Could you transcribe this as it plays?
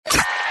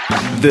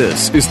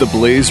This is the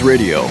Blaze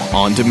Radio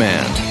on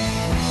demand.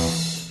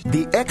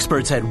 The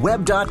experts at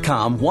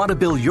Web.com want to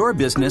build your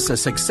business a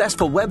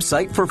successful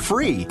website for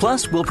free.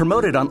 Plus, we'll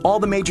promote it on all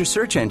the major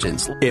search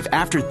engines. If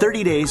after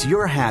 30 days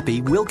you're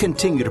happy, we'll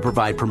continue to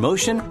provide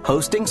promotion,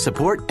 hosting,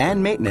 support,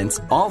 and maintenance,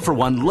 all for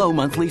one low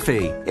monthly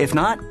fee. If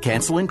not,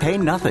 cancel and pay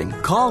nothing.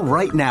 Call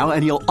right now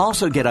and you'll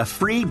also get a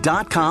free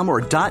 .com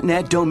or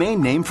 .net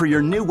domain name for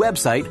your new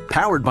website,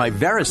 powered by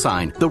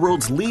VeriSign, the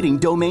world's leading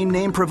domain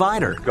name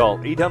provider. Call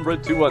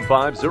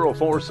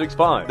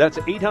 800-215-0465. That's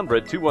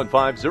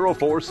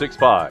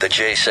 800-215-0465. The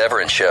Jay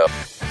Severance Show.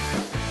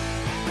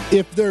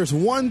 If there's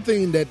one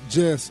thing that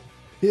just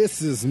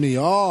pisses me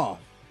off,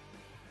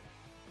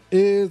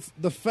 is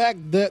the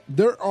fact that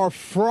there are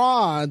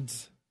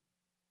frauds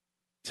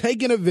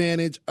taking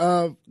advantage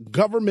of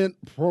government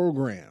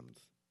programs.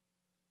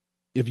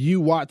 If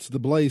you watch the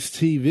Blaze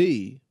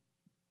TV,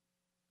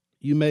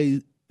 you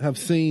may have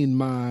seen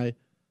my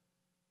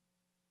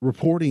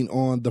reporting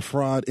on the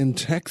fraud in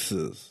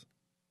Texas,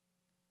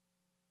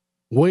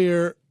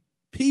 where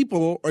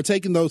people are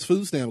taking those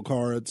food stamp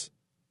cards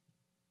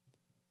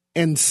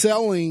and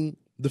selling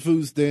the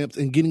food stamps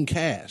and getting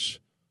cash,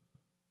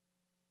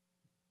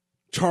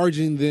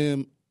 charging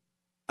them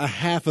a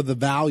half of the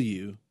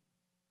value,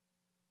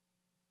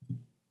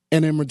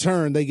 and in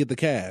return, they get the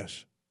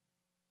cash.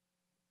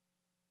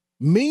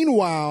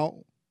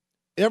 Meanwhile,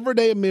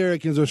 everyday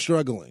Americans are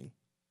struggling,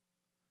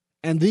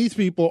 and these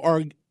people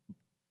are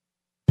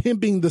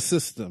pimping the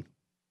system.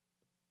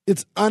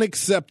 It's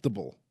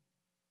unacceptable.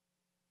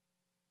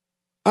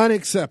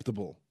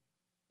 Unacceptable.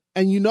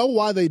 And you know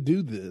why they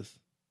do this?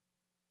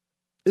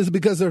 It's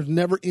because there's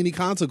never any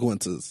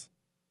consequences.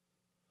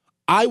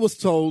 I was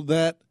told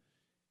that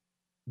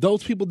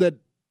those people that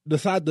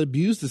decide to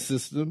abuse the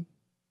system,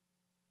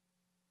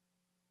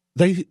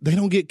 they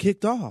don't get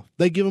kicked off.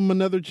 They give them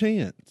another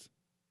chance.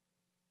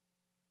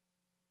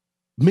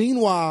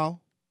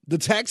 Meanwhile, the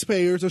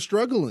taxpayers are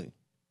struggling.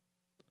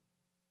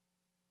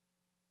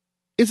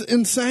 It's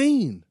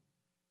insane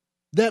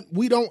that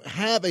we don't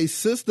have a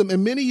system,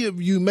 and many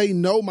of you may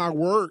know my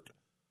work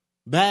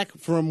back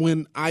from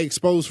when I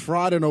exposed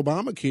fraud in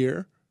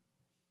Obamacare,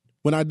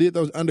 when I did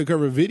those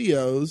undercover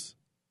videos.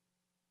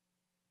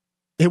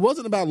 It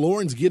wasn't about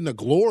Lawrence getting a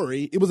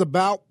glory. It was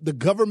about the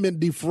government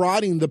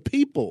defrauding the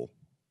people.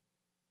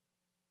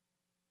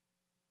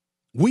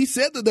 We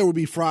said that there would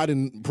be fraud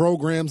in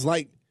programs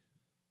like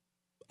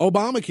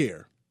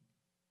Obamacare.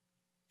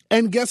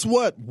 And guess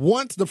what?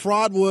 Once the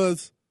fraud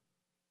was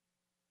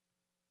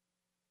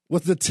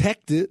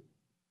detected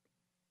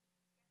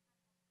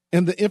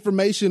and the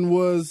information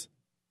was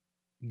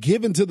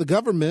given to the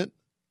government,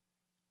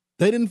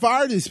 they didn't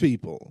fire these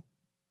people.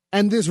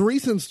 And this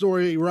recent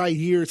story right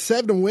here,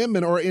 7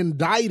 women are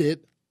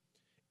indicted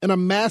in a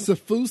massive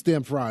food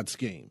stamp fraud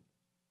scheme.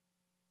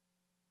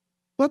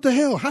 What the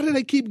hell? How do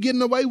they keep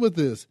getting away with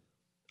this?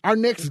 Our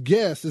next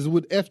guest is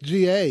with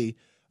FGA.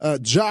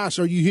 Josh,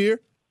 are you here?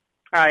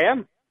 I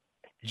am.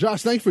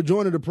 Josh, thanks for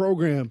joining the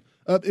program.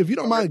 If you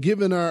don't mind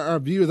giving our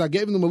viewers, I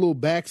gave them a little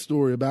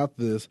backstory about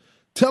this.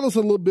 Tell us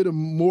a little bit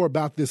more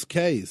about this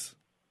case.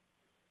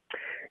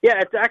 Yeah,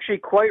 it's actually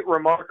quite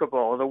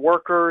remarkable. The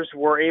workers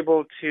were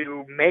able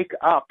to make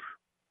up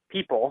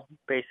people,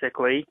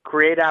 basically,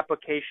 create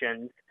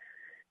applications,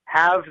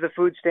 have the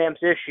food stamps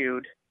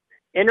issued,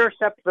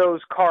 intercept those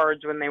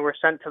cards when they were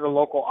sent to the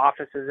local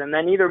offices, and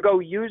then either go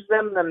use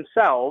them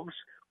themselves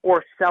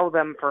or sell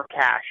them for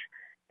cash.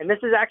 And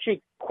this is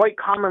actually quite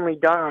commonly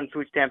done on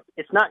food stamps.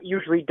 It's not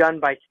usually done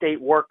by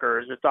state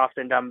workers. It's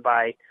often done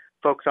by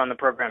folks on the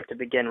program to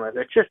begin with.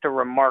 It's just a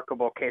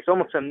remarkable case,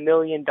 almost $1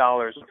 million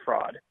of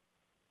fraud.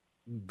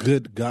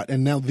 Good God.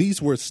 And now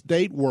these were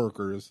state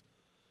workers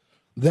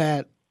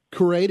that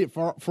created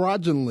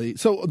fraudulently.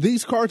 So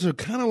these cards are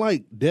kind of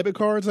like debit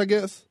cards, I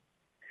guess?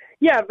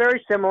 Yeah,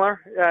 very similar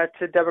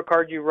to debit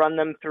cards. You run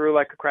them through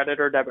like a credit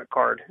or debit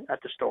card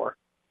at the store.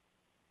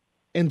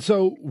 And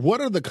so what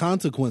are the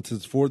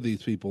consequences for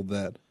these people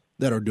that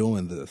are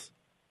doing this?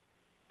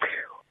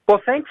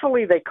 Well,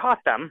 thankfully, they caught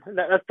them.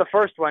 That's the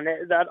first one.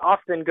 That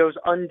often goes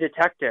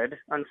undetected,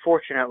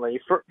 unfortunately.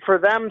 For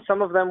them,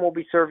 some of them will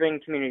be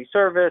serving community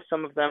service.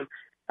 Some of them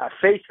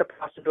face the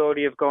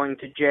possibility of going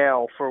to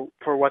jail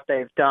for what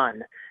they've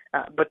done.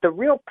 But the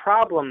real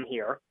problem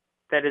here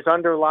that is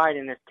underlying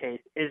in this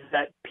case is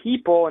that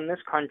people in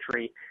this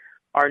country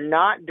are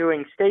not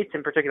doing, states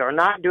in particular, are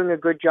not doing a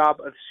good job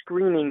of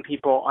screening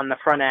people on the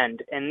front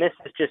end. And this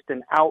is just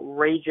an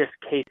outrageous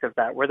case of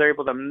that, where they're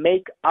able to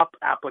make up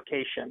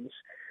applications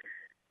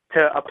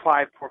to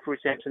apply for food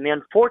stamps. And the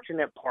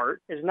unfortunate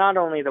part is not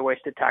only the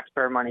wasted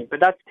taxpayer money, but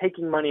that's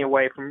taking money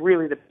away from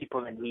really the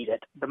people that need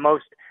it, the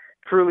most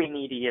truly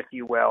needy, if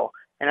you will.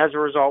 And as a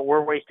result,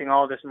 we're wasting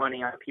all this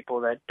money on people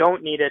that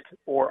don't need it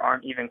or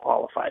aren't even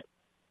qualified.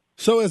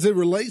 So as it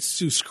relates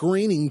to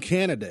screening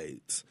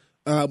candidates,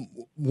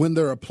 when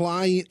they're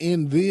applying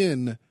and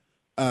then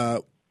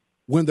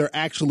when they're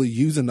actually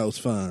using those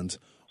funds,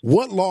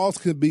 what laws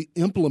could be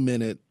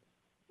implemented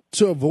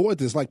to avoid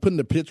this, like putting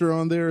a picture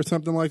on there or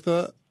something like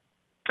that?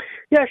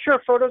 Yeah,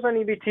 sure. Photos on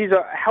EBTs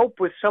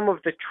help with some of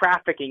the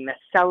trafficking, the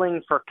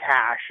selling for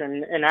cash,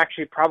 and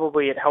actually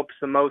probably it helps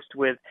the most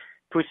with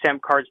food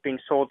stamp cards being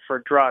sold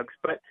for drugs.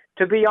 But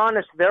to be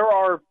honest, there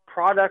are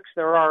products,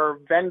 there are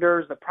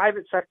vendors, the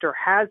private sector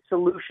has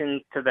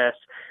solutions to this.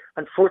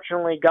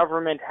 Unfortunately,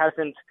 government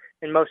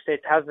in most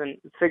states hasn't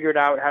figured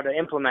out how to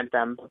implement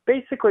them. But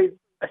basically,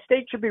 a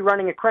state should be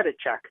running a credit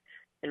check.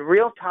 In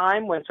real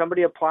time, when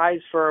somebody applies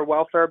for a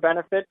welfare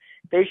benefit,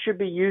 they should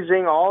be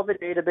using all the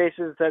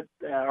databases that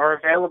are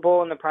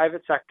available in the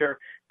private sector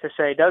to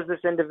say, does this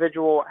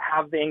individual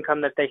have the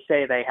income that they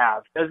say they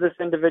have? Does this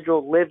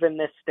individual live in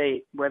this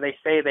state where they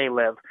say they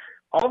live?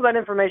 All of that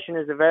information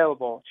is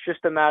available. It's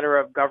just a matter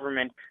of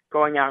government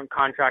going out and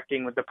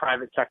contracting with the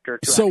private sector.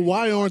 So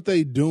why aren't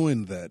they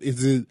doing that?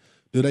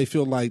 Do they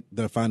feel like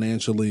they're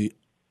financially,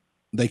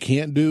 they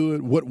can't do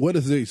it? What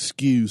is the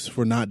excuse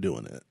for not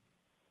doing it?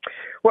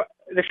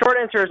 The short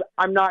answer is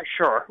I'm not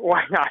sure.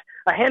 Why not?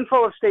 A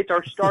handful of states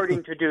are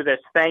starting to do this,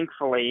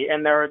 thankfully,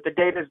 and the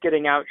data is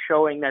getting out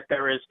showing that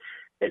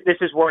this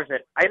is worth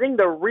it. I think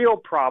the real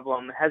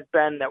problem has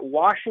been that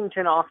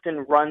Washington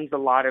often runs a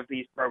lot of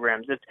these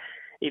programs.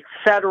 It's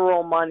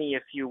federal money,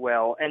 if you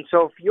will. And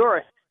so if you're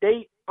a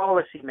state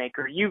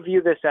policymaker, you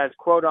view this as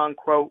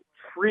quote-unquote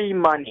free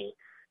money.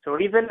 So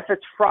even if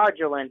it's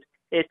fraudulent,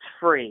 it's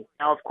free.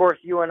 Now, of course,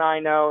 you and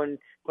I know and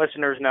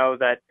listeners know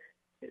that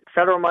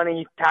federal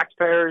money,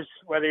 taxpayers,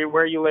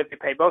 where you live, you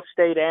pay both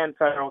state and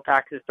federal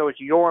taxes, so it's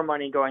your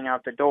money going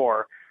out the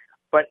door.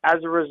 But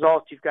as a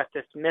result, you've got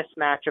this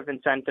mismatch of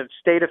incentives.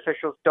 State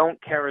officials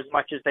don't care as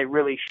much as they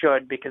really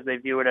should because they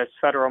view it as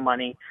federal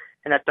money.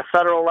 And at the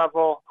federal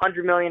level,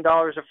 $100 million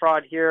of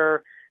fraud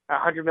here,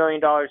 $100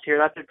 million here,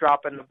 that's a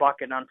drop in the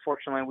bucket. And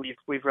unfortunately,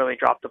 we've really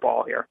dropped the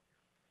ball here.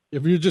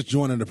 If you're just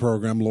joining the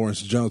program,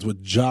 Lawrence Jones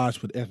with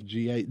Josh with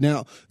FGA.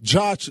 Now,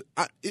 Josh,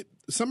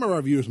 some of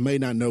our viewers may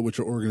not know what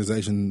your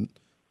organization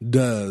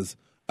does,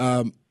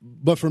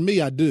 but for me,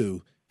 I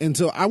do. And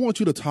so I want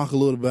you to talk a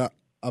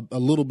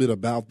little bit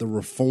about the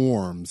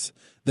reforms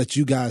that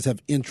you guys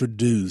have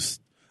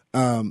introduced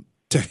to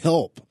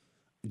help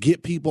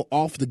get people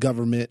off the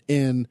government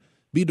and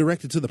be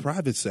directed to the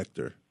private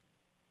sector.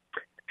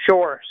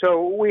 Sure.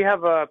 So we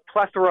have a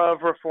plethora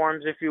of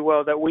reforms, if you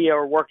will, that we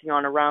are working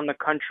on around the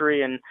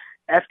country, and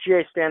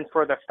FGA stands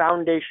for the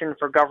Foundation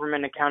for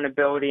Government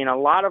Accountability, and a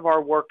lot of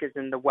our work is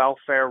in the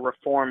welfare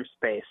reform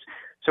space.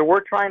 So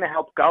we're trying to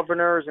help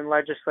governors and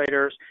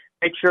legislators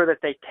make sure that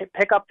they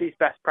pick up these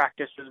best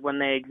practices when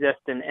they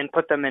exist and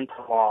put them into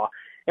law.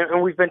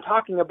 And we've been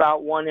talking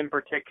about one in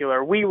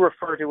particular. We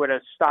refer to it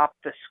as Stop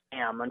the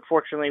Scam.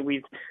 Unfortunately,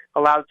 we've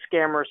allowed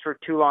scammers for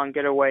too long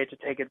get away to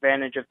take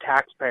advantage of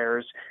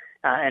taxpayers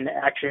and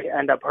actually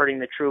end up hurting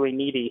the truly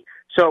needy.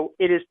 So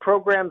it is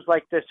programs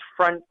like this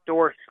front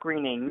door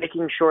screening,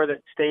 making sure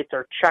that states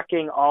are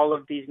checking all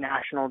of these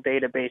national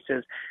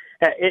databases.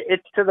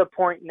 It's to the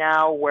point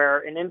now where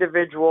an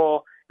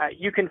individual,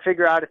 you can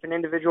figure out if an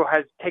individual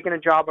has taken a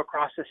job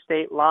across the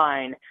state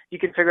line. You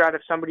can figure out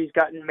if somebody's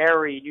gotten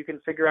married. You can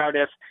figure out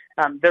if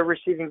they're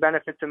receiving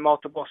benefits in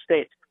multiple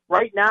states.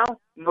 Right now,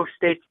 most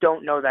states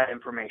don't know that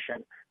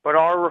information. But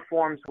our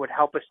reforms would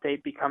help a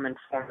state become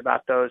informed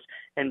about those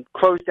and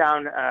close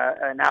down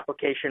an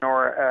application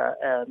or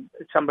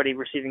somebody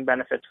receiving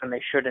benefits when they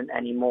shouldn't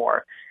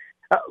anymore.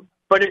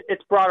 But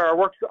it's broader. Our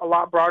work's a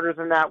lot broader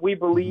than that. We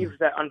believe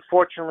that,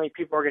 unfortunately,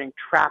 people are getting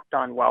trapped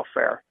on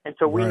welfare. And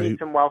so we need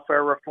some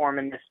welfare reform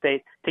in this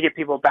state to get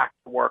people back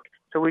to work.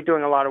 So we're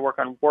doing a lot of work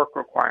on work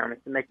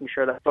requirements and making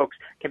sure that folks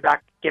can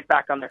get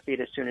back on their feet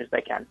as soon as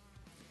they can.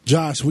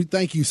 Josh, we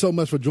thank you so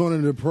much for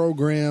joining the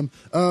program.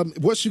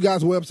 What's you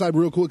guys' website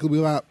real quickly,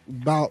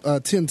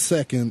 about 10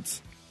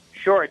 seconds?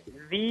 Sure, it's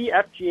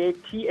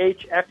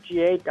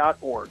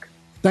thefga.org.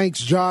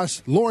 Thanks,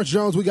 Josh. Lawrence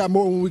Jones, we got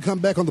more when we come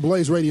back on the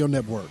Blaze Radio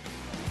Network.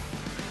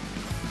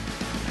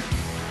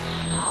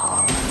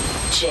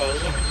 Jay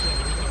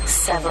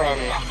Severin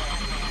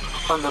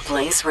on the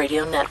Blaze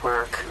Radio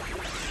Network.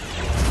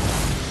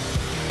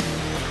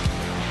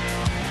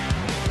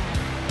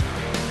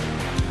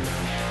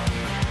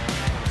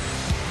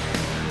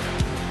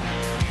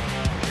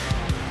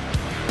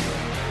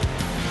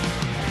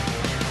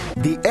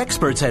 The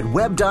experts at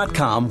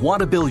Web.com want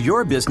to build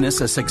your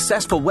business a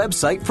successful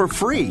website for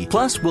free.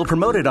 Plus, we'll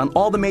promote it on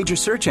all the major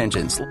search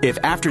engines. If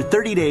after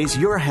 30 days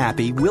you're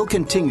happy, we'll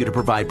continue to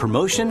provide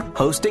promotion,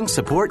 hosting,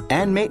 support,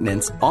 and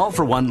maintenance, all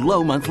for one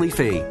low monthly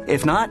fee.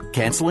 If not,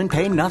 cancel and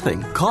pay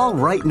nothing. Call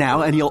right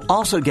now and you'll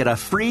also get a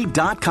free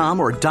 .com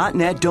or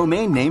 .net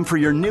domain name for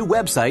your new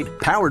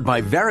website, powered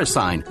by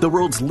VeriSign, the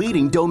world's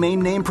leading domain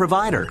name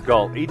provider.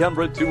 Call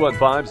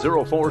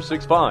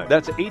 800-215-0465.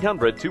 That's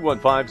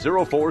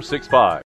 800-215-0465.